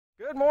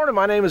Good morning,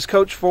 my name is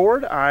Coach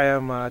Ford. I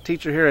am a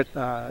teacher here at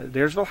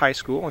Daresville High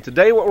School, and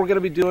today what we're going to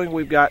be doing,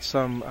 we've got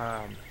some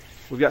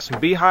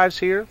beehives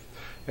here,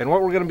 and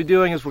what we're going to be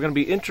doing is we're going to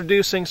be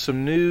introducing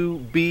some new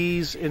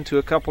bees into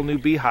a couple new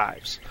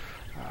beehives.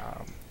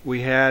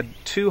 We had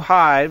two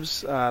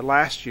hives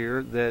last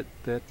year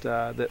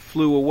that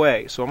flew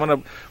away. So what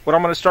I'm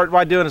going to start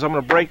by doing is I'm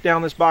going to break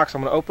down this box. I'm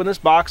going to open this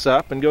box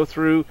up and go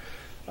through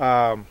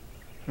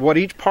what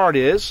each part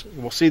is.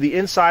 We'll see the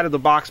inside of the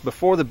box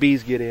before the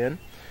bees get in.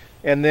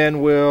 And then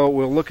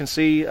we'll look and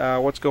see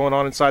what's going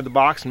on inside the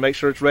box and make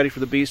sure it's ready for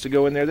the bees to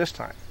go in there this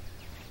time.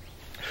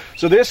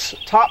 So this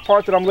top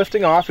part that I'm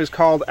lifting off is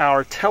called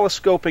our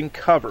telescoping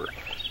cover.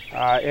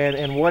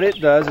 And what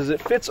it does is it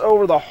fits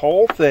over the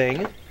whole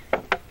thing.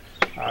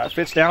 It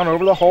fits down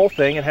over the whole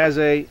thing. It has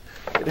a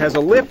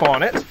lip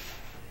on it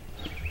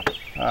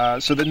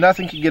so that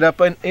nothing can get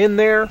up in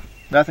there,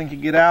 nothing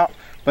can get out,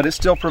 but it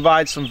still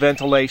provides some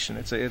ventilation.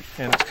 It's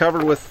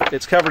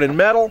covered in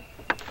metal.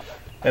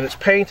 And it's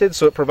painted,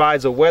 so it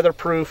provides a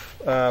weatherproof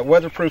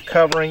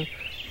covering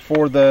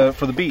for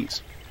the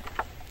bees.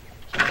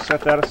 So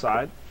set that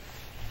aside.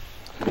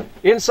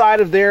 Inside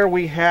of there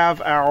we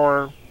have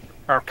our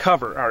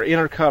cover, our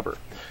inner cover.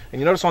 And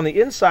you notice on the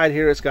inside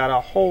here it's got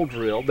a hole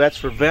drilled. That's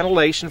for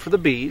ventilation for the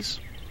bees,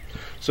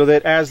 so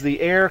that as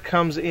the air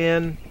comes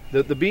in,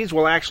 the bees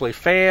will actually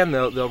fan.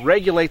 They'll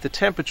regulate the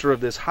temperature of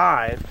this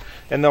hive,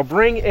 and they'll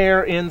bring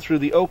air in through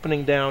the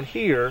opening down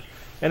here,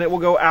 and it will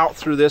go out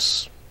through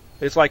this.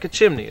 It's like a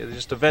chimney. It's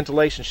just a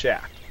ventilation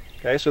shaft.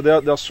 Okay, so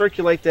they'll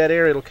circulate that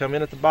air. It'll come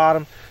in at the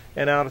bottom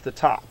and out at the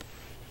top.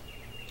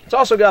 It's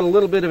also got a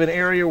little bit of an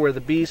area where the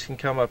bees can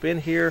come up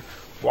in here,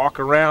 walk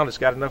around. It's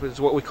got enough. It's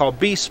what we call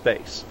bee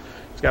space.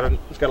 It's got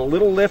a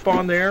little lip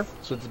on there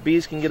so that the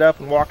bees can get up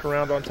and walk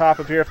around on top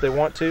of here if they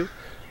want to.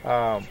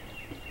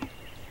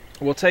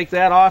 We'll take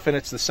that off, and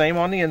it's the same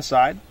on the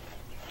inside.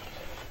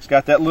 It's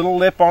got that little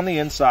lip on the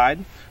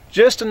inside,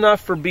 just enough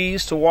for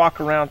bees to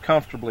walk around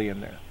comfortably in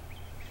there.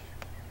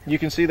 You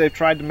can see they've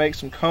tried to make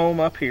some comb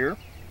up here.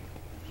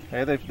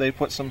 Okay, they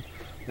put some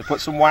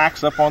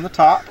wax up on the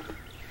top.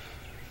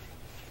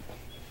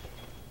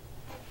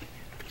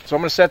 So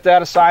I'm going to set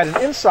that aside, and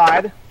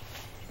inside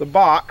the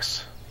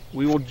box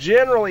we will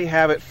generally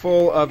have it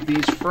full of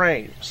these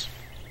frames.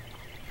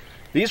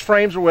 These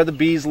frames are where the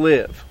bees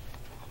live.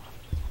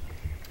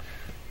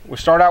 We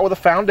start out with a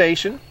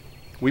foundation.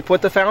 We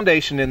put the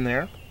foundation in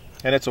there,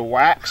 and it's a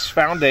wax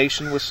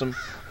foundation with some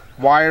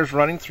wires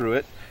running through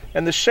it.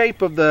 And the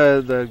shape of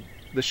the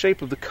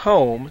shape of the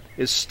comb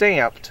is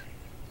stamped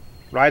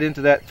right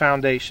into that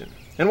foundation.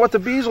 And what the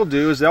bees will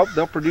do is they'll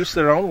produce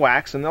their own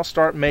wax, and they'll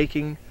start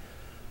making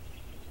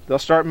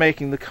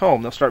the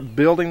comb. They'll start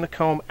building the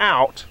comb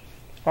out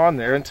on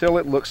there until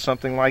it looks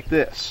something like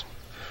this.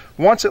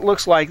 Once it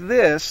looks like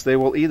this, they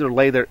will either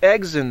lay their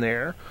eggs in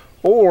there,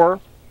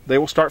 or they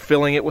will start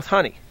filling it with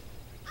honey,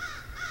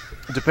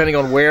 depending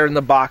on where in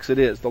the box it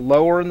is. The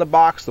lower in the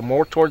box, the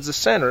more towards the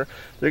center,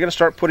 they're going to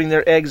start putting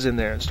their eggs in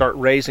there and start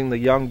raising the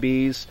young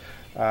bees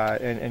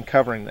and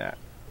covering that.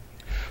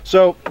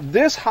 So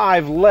this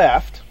hive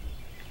left,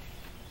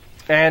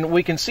 and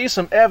we can see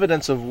some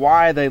evidence of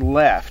why they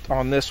left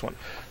on this one.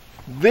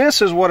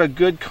 This is what a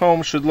good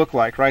comb should look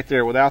like right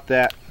there without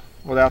that.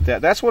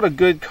 That's what a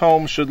good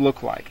comb should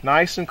look like.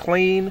 Nice and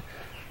clean,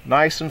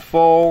 nice and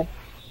full,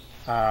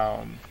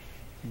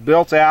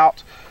 built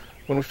out.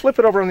 When we flip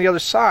it over on the other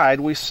side,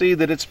 we see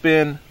that it's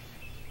been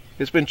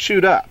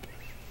chewed up,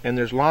 and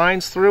there's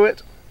lines through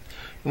it,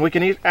 and we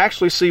can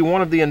actually see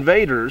one of the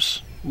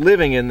invaders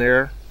living in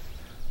there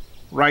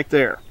right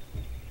there.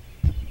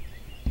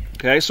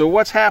 Okay, so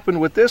what's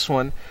happened with this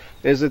one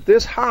is that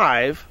this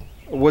hive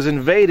was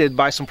invaded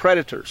by some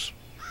predators.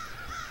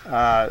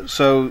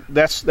 So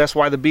that's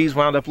why the bees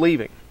wound up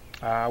leaving.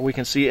 We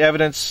can see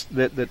evidence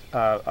that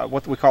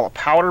what we call a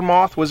powder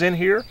moth was in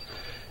here,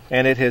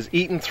 and it has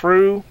eaten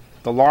through.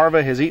 The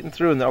larva has eaten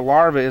through, and the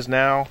larva is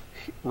now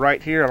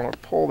right here. I'm going to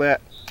pull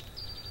that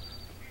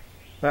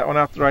one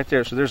out right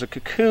there. So there's a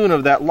cocoon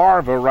of that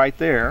larva right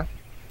there.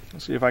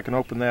 Let's see if I can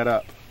open that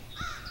up.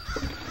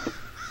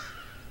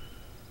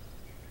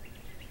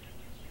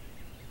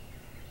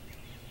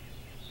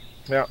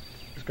 Yeah,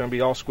 it's going to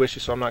be all squishy,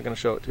 so I'm not going to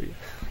show it to you.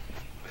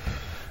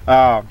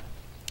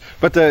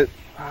 But I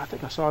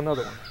think I saw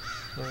another one.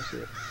 Let me see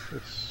it.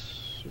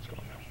 It's gone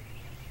now.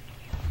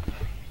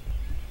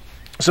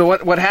 So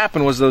what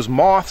happened was those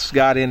moths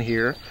got in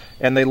here,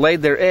 and they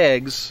laid their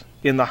eggs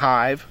in the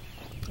hive,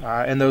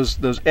 and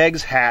those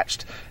eggs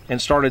hatched and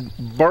started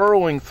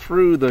burrowing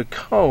through the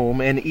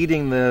comb and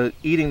eating the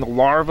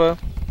larva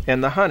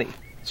and the honey.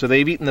 So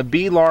they've eaten the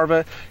bee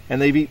larva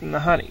and they've eaten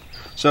the honey.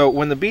 So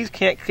when the bees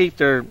can't keep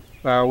their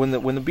when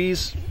the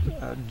bees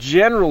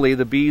generally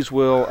the bees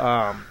will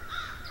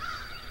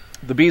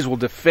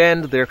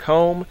defend their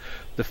comb,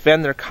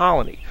 defend their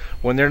colony.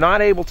 When they're not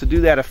able to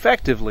do that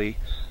effectively,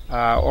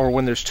 or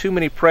when there's too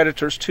many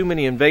predators, too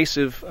many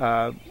invasive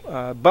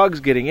bugs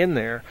getting in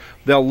there,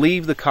 they'll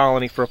leave the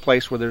colony for a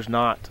place where there's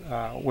not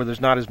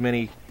as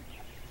many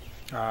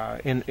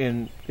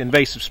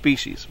invasive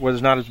species, where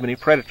there's not as many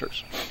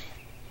predators.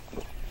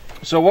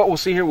 So what we'll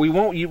see here, we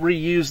won't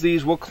reuse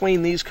these. We'll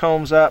clean these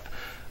combs up,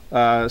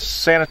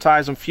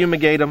 sanitize them,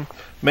 fumigate them,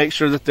 make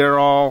sure that they're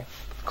all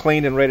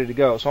clean and ready to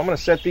go. So I'm going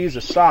to set these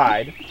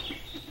aside.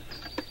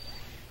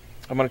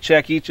 I'm going to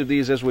check each of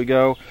these as we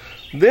go.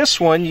 This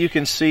one, you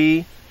can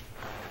see,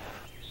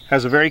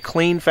 has a very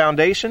clean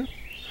foundation.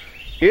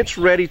 It's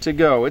ready to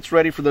go. It's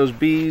ready for those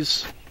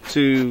bees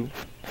to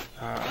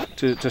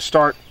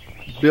start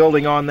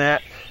building on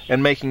that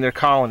and making their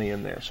colony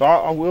in there.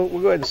 So we'll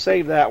go ahead and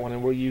save that one,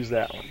 and we'll use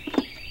that one.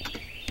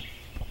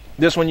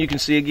 This one you can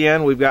see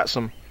again, we've got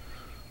some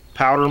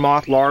powder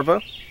moth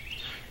larvae.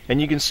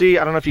 And you can see,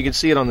 I don't know if you can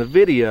see it on the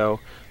video,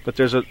 but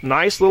there's a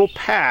nice little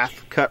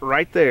path cut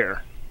right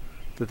there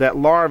that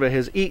larva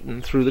has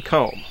eaten through the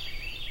comb.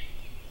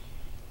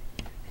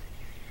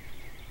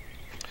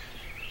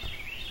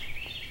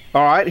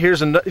 All right, here's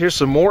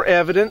some more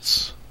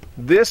evidence.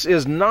 This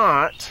is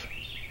not,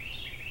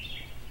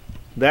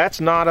 that's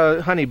not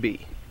a honeybee.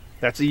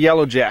 That's a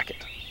yellow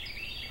jacket.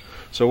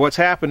 So what's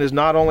happened is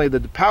not only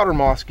did the powder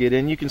moths get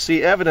in, you can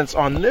see evidence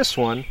on this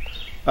one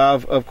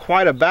of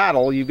quite a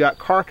battle. You've got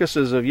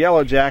carcasses of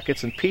yellow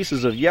jackets and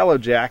pieces of yellow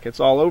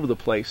jackets all over the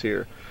place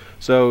here.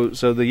 So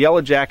the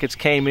yellow jackets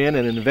came in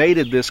and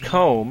invaded this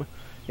comb,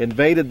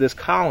 invaded this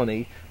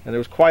colony, and there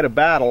was quite a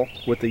battle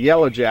with the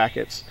yellow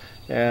jackets.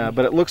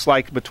 But it looks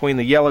like between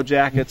the yellow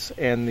jackets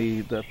and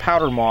the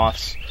powder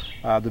moths,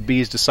 the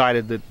bees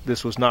decided that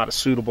this was not a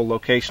suitable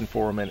location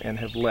for them and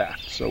have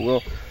left. So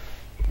we'll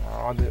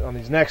on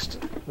these next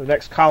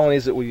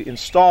colonies that we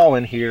install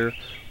in here,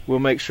 we'll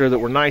make sure that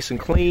we're nice and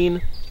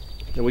clean,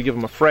 that we give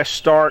them a fresh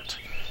start,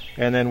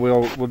 and then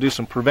we'll do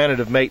some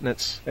preventative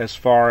maintenance as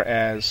far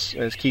as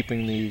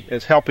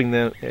helping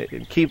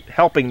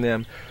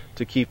them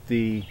to keep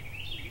the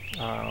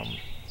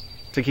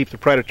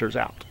predators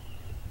out.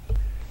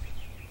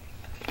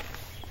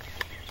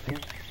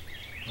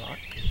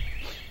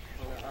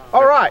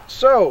 All right,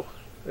 so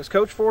as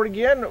Coach Ford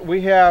again,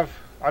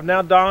 I've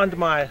now donned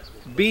my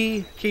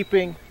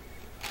beekeeping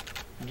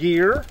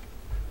gear.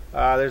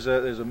 There's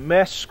a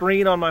mesh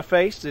screen on my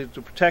face to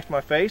protect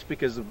my face,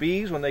 because the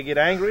bees, when they get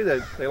angry,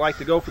 they like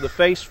to go for the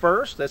face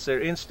first. That's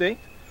their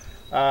instinct.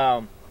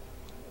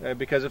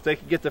 Because if they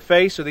can get the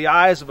face or the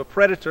eyes of a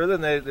predator, then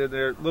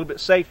they're a little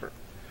bit safer.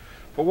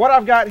 But what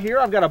I've got here,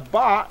 I've got a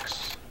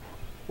box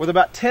with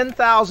about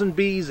 10,000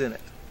 bees in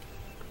it.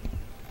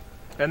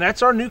 And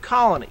that's our new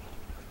colony.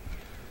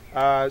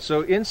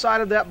 So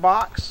inside of that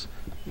box,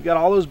 you've got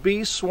all those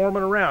bees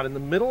swarming around. In the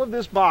middle of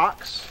this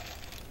box,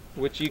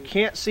 which you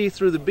can't see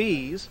through the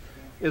bees,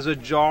 is a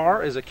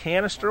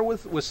canister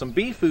with some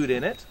bee food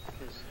in it.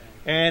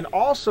 And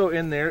also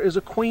in there is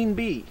a queen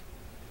bee.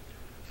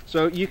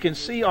 So you can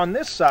see on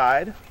this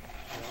side,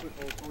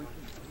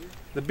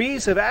 the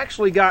bees have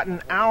actually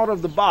gotten out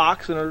of the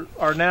box and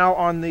are now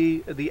on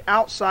the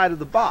outside of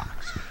the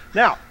box.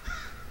 Now,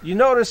 you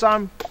notice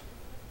I'm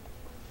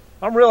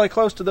really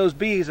close to those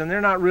bees and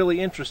they're not really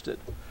interested.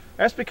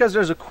 That's because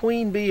there's a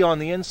queen bee on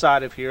the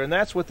inside of here, and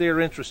that's what they're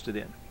interested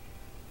in.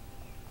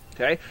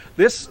 Okay,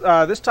 this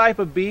type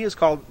of bee is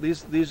called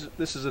this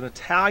is an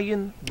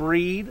Italian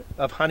breed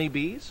of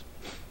honeybees.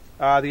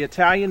 The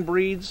Italian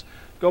breeds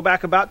go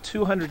back about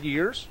 200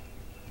 years,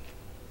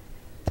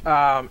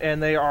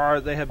 and they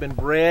have been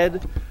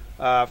bred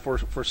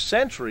for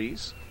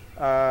centuries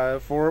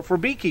for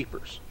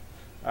beekeepers.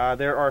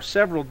 There are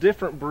several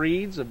different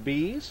breeds of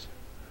bees.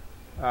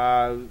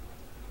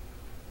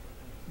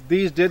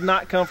 These did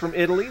not come from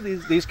Italy.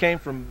 These came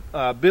from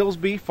Bill's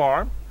Bee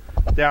Farm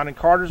down in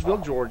Cartersville,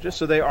 Georgia.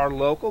 So they are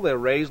local. They're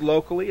raised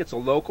locally. It's a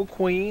local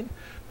queen.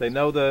 They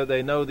know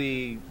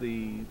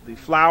the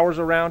flowers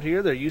around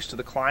here. They're used to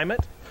the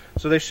climate,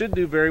 so they should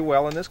do very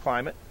well in this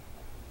climate.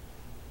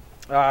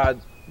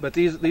 But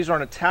these are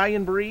an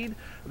Italian breed.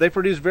 They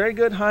produce very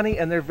good honey,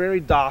 and they're very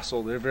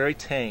docile. They're very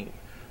tame.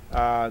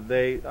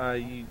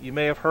 You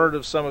may have heard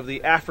of some of the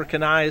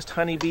Africanized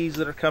honeybees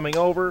that are coming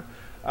over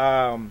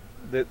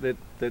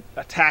that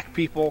attack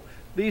people.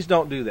 These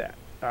don't do that.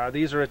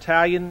 These are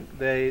Italian.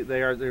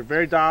 They're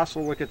very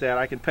docile. Look at that.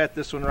 I can pet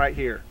this one right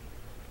here,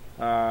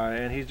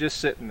 and he's just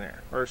sitting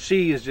there, or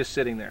she is just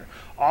sitting there.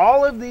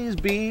 All of these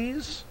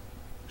bees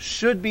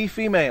should be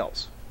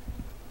females.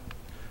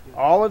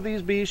 All of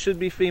these bees should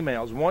be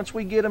females. Once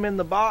we get them in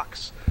the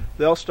box,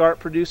 they'll start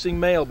producing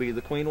male bees.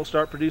 The queen will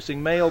start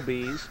producing male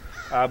bees,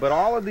 but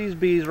all of these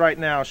bees right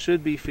now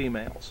should be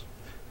females.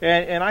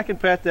 And I can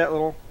pet that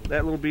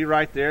little bee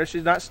right there.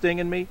 She's not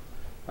stinging me.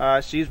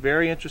 She's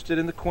very interested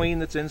in the queen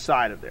that's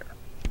inside of there.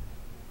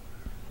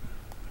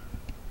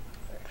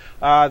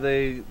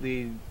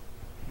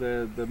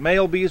 The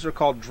male bees are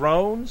called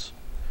drones,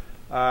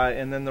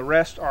 and then the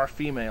rest are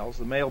females.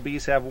 The male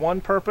bees have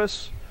one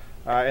purpose,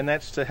 and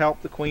that's to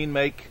help the queen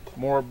make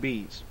more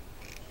bees.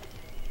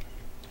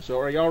 So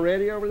are y'all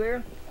ready over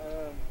there?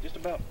 Just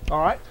about.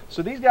 All right.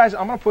 So these guys,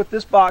 I'm going to put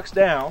this box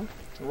down,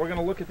 and we're going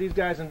to look at these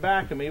guys in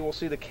back of me. We'll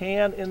see the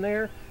can in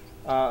there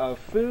of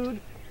food,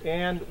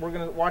 and we're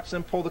going to watch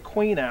them pull the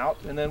queen out,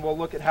 and then we'll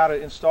look at how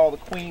to install the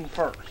queen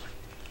first.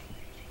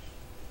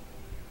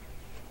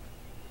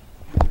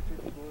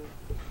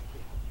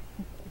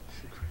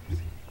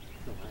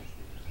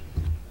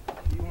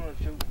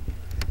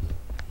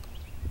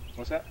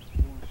 that?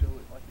 You want to show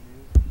it like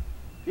it is?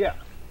 Yeah.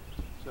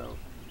 So,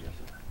 yes,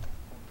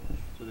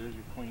 so there's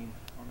your queen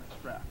on that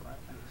strap, right?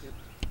 Yep.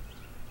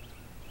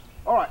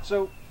 All right,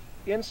 so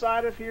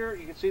inside of here,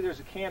 you can see there's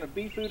a can of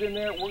bee food in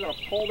there. We're going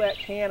to pull that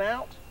can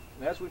out.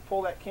 And as we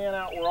pull that can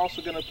out, we're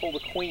also going to pull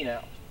the queen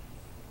out. Are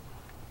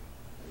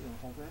you going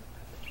to hold that?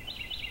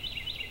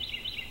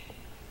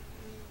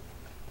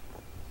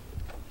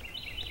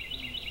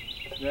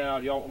 Now,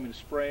 do y'all want me to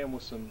spray them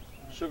with some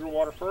sugar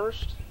water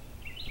first?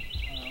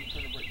 I'm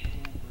trying to break the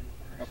can for you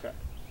first. Okay.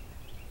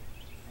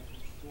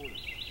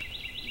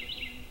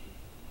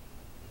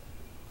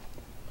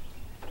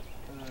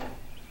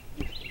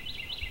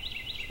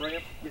 Spray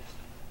them? Yes.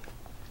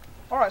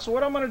 All right, so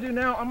what I'm going to do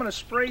now, I'm going to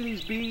spray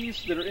these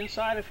bees that are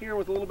inside of here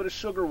with a little bit of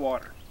sugar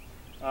water.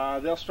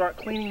 They'll start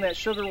cleaning that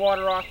sugar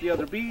water off the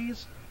other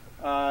bees,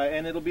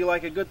 and it'll be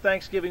like a good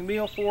Thanksgiving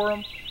meal for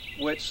them,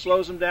 which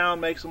slows them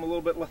down, makes them a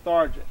little bit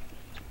lethargic.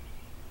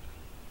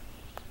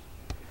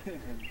 Let's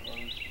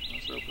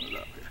open it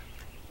up here.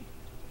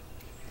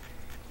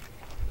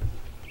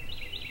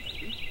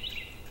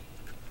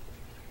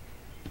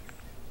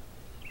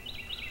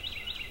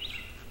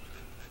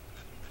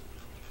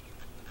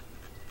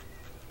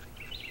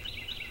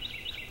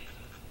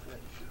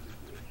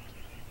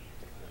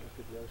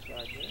 The other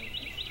side there.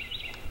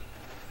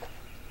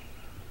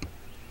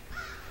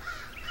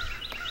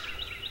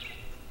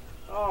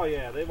 Oh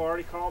yeah, they've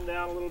already calmed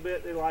down a little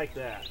bit. They like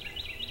that.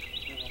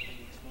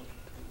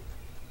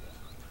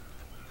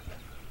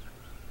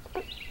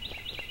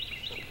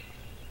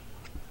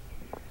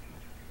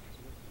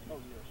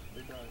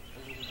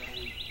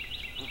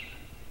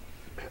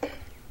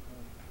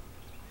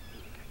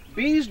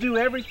 Bees do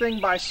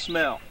everything by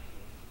smell.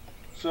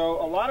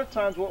 So a lot of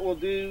times what we'll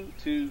do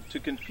to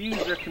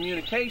confuse their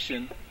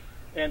communication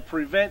and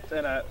prevent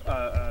an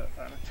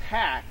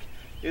attack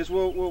is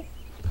we'll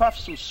puff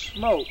some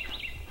smoke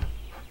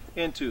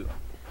into them.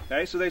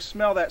 Okay, so they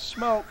smell that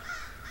smoke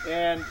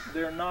and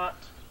then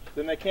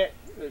they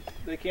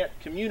can't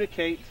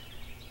communicate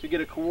to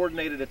get a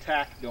coordinated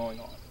attack going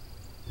on.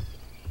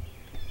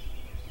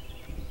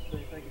 They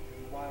think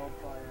it's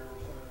wildfire or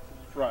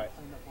something. Right.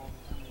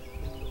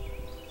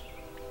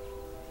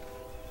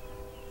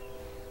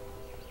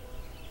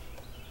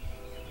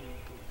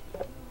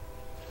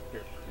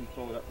 Here, you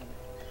pull it up.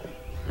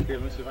 Here,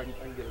 let me see if I can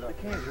get it up.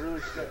 The can's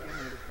really stuck in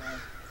there this time.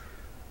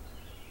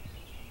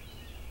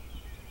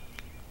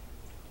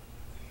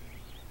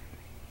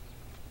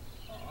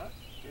 Alright,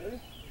 good.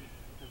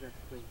 I got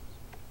the feet.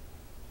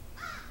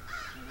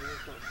 And they'll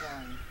start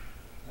flying.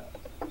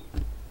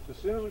 So as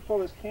soon as we pull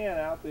this can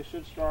out, they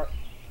should start.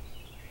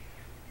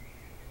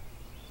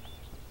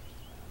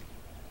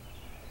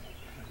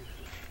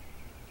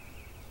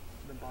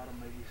 The bottom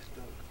may be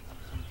stuck or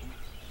something.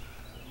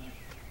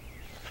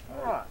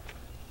 Alright.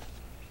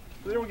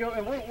 So there we go.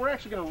 And we're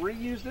actually going to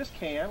reuse this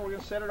can. We're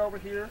going to set it over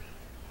here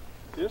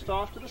just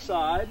off to the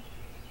side.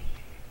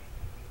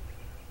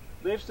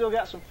 They've still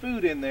got some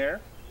food in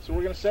there. So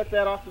we're going to set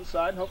that off to the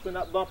side and hopefully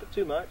not bump it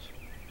too much.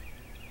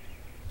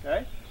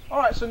 Okay.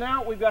 Alright, so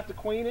now we've got the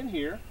queen in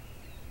here.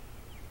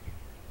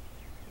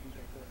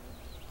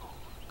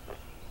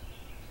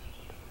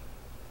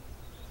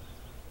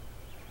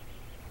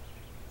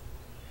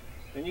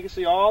 And you can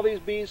see all these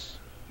bees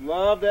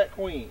love that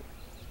queen.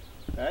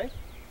 Okay?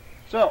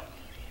 So,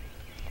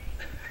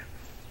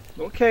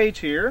 little cage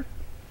here.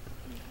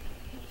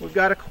 We've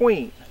got a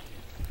queen.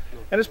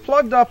 And it's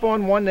plugged up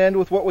on one end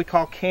with what we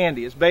call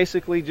candy. It's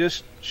basically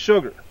just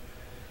sugar.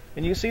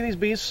 And you can see these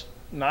bees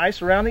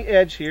nice around the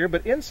edge here,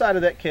 but inside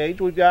of that cage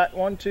we've got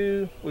one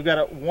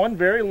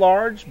very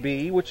large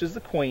bee, which is the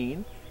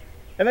queen.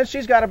 And then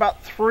she's got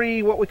about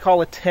 3 what we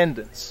call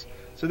attendants.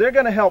 So they're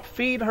going to help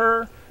feed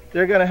her.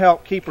 They're going to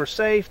help keep her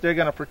safe. They're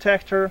going to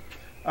protect her.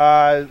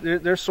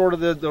 They're sort of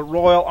the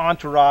royal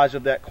entourage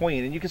of that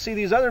queen. And you can see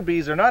these other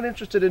bees, they're not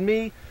interested in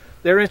me.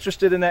 They're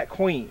interested in that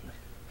queen.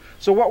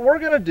 So what we're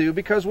going to do,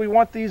 because we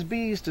want these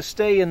bees to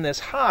stay in this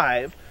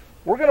hive,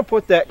 we're going to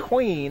put that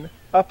queen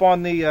up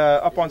on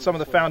some of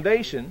the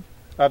foundation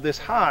of this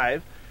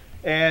hive.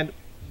 And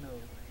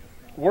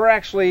we're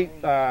actually,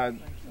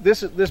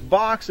 this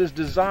box is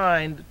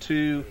designed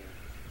to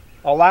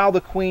allow the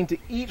queen to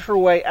eat her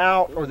way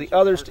out or the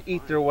others to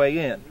eat their way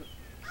in.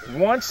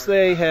 Once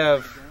they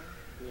have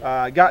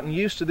gotten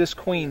used to this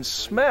queen's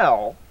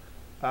smell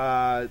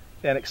and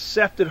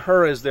accepted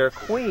her as their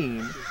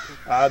queen,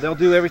 they'll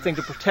do everything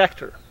to protect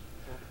her.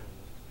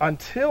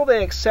 Until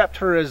they accept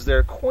her as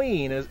their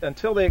queen,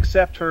 until they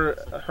accept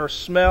her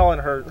smell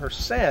and her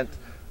scent,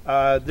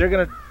 they're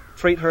going to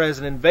treat her as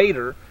an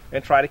invader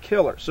and try to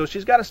kill her. So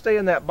she's got to stay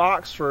in that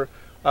box for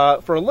a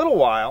little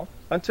while,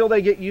 until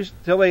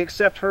they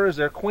accept her as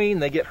their queen.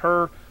 They get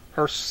her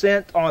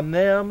scent on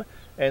them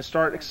and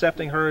start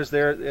accepting her as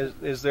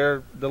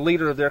the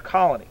leader of their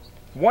colony.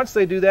 Once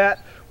they do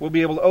that, we'll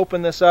be able to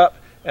open this up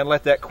and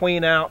let that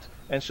queen out,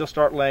 and she'll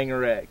start laying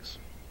her eggs.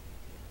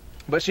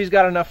 But she's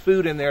got enough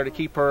food in there to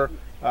keep her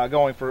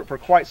going for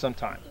quite some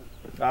time,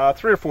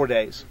 3 or 4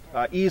 days,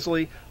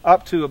 easily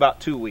up to about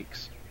 2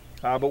 weeks.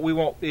 But we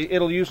won't.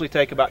 It'll usually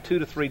take about 2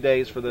 to 3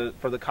 days for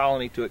the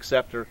colony to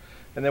accept her,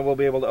 and then we'll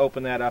be able to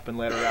open that up and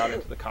let her out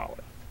into the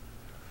colony.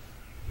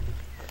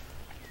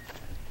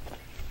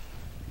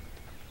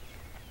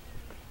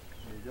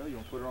 There you go. You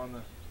want to put her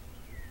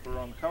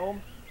on the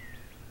comb?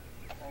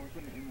 Oh, we're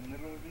putting it in the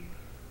middle of these?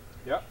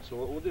 Yep. So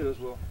what we'll do is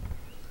we'll.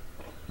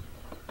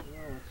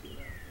 Let's see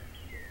that.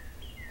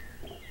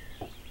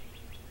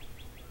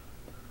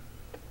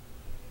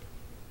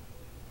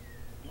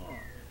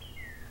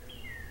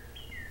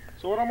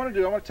 So what I'm going to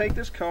do, I'm going to take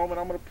this comb and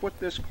I'm going to put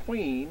this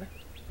queen.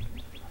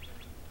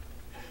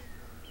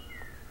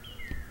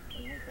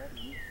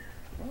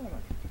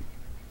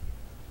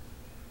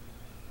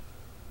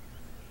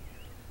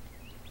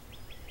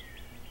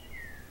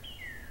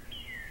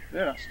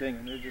 They're not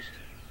stinging.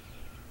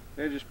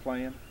 They're just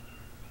playing.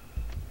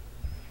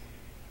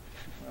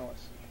 Well,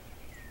 let's see.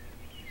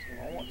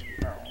 So I want to.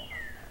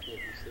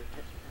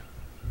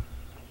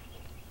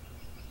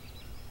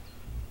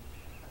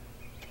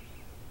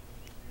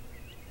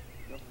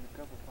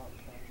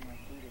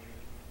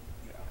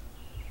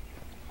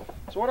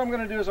 So what I'm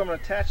going to do is I'm going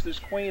to attach this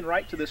queen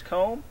right to this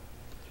comb,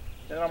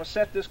 and I'm going to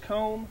set this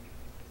comb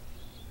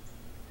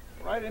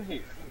right in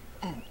here.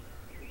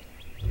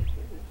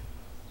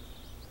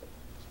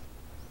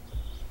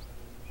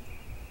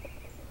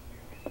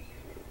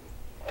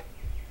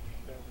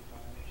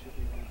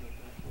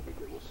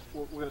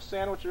 We're going to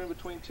sandwich her in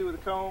between 2 of the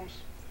combs.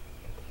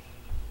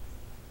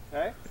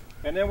 Okay?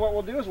 And then what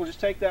we'll do is we'll just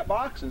take that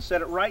box and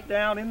set it right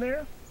down in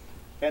there,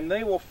 and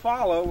they will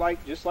follow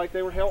just like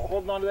they were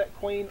holding on to that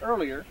queen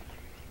earlier.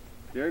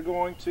 They're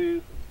going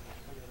to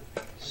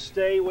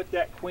stay with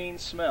that queen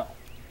smell.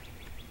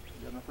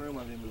 You got enough room?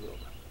 Let me move over.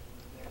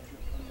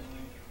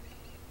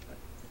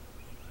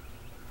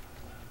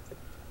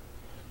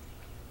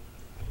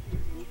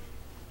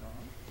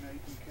 Now you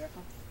can cap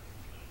them.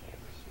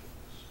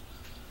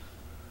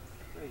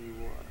 There you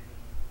are.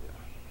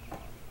 Yeah.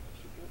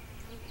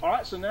 All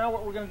right. So now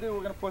what we're going to do?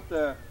 We're going to put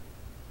the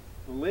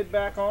lid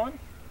back on.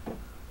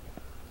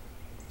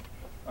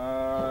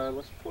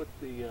 Let's put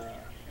the.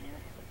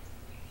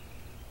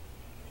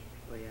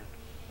 Oh yeah.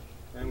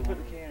 And we'll put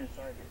the can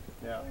inside it.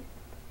 Yeah. Right?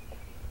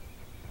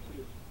 Put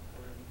the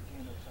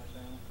can upside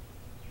down.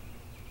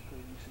 So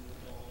you see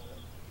what's all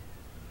that.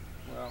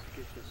 Well,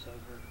 Get this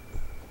over.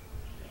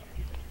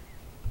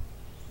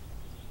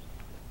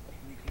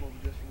 You come over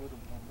just a little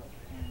bit and drop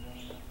the can down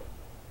there.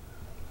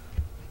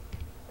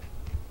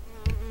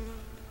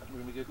 we're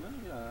going to be good. Let me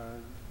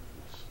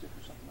stick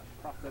or something like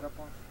prop that up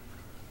on.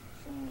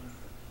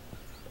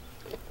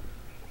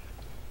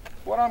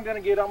 What I'm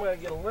going to get a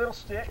little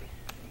stick.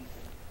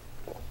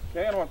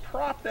 Okay, and I'm going to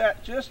prop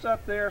that just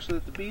up there so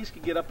that the bees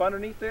can get up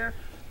underneath there.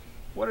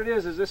 What it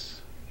is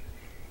this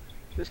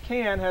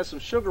can has some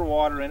sugar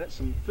water in it,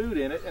 some food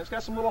in it, and it's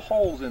got some little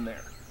holes in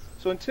there.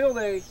 So until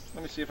let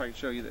me see if I can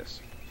show you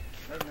this.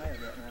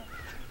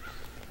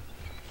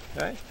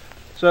 Okay,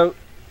 so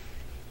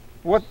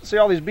see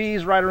all these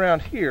bees right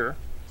around here,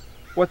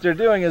 what they're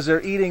doing is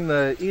they're eating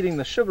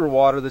the sugar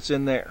water that's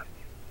in there.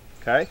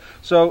 Okay,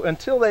 so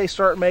until they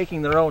start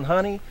making their own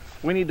honey,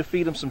 we need to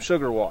feed them some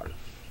sugar water.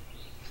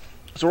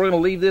 So we're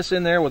going to leave this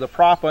in there with a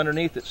prop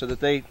underneath it so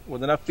that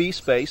with enough bee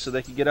space so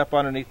they can get up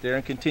underneath there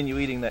and continue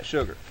eating that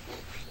sugar.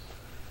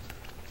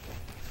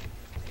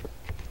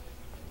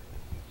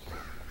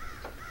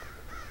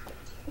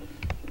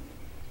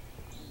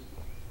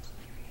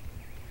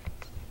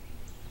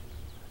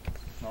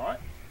 All right,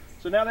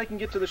 so now they can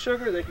get to the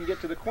sugar, they can get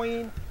to the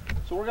queen.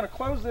 So we're going to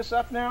close this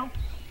up now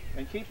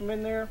and keep them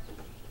in there.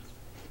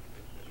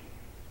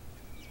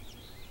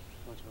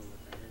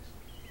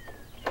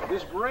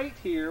 This grate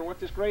here,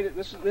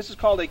 this is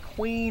called a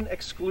queen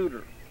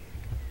excluder.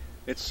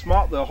 It's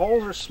small. The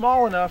holes are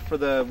small enough for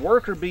the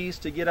worker bees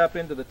to get up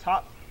into the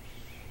top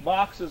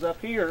boxes up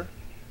here,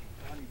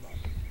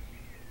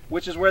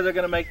 which is where they're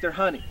going to make their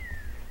honey.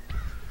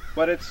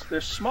 But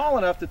they're small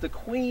enough that the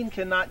queen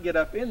cannot get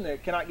up in there,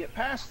 cannot get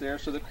past there.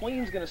 So the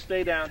queen's going to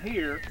stay down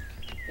here,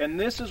 and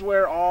this is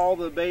where all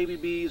the baby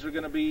bees are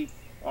going to be.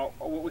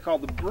 What we call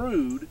the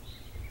brood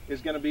is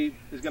going to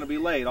be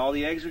laid. All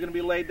the eggs are going to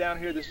be laid down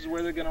here. This is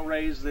where they're going to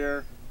raise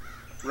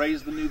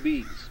the new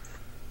bees.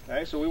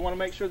 Okay, so we want to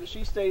make sure that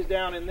she stays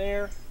down in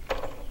there,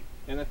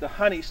 and that the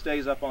honey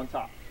stays up on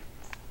top.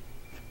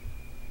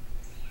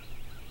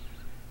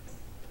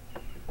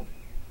 Okay,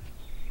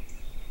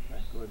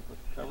 go ahead and put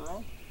the cover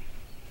on.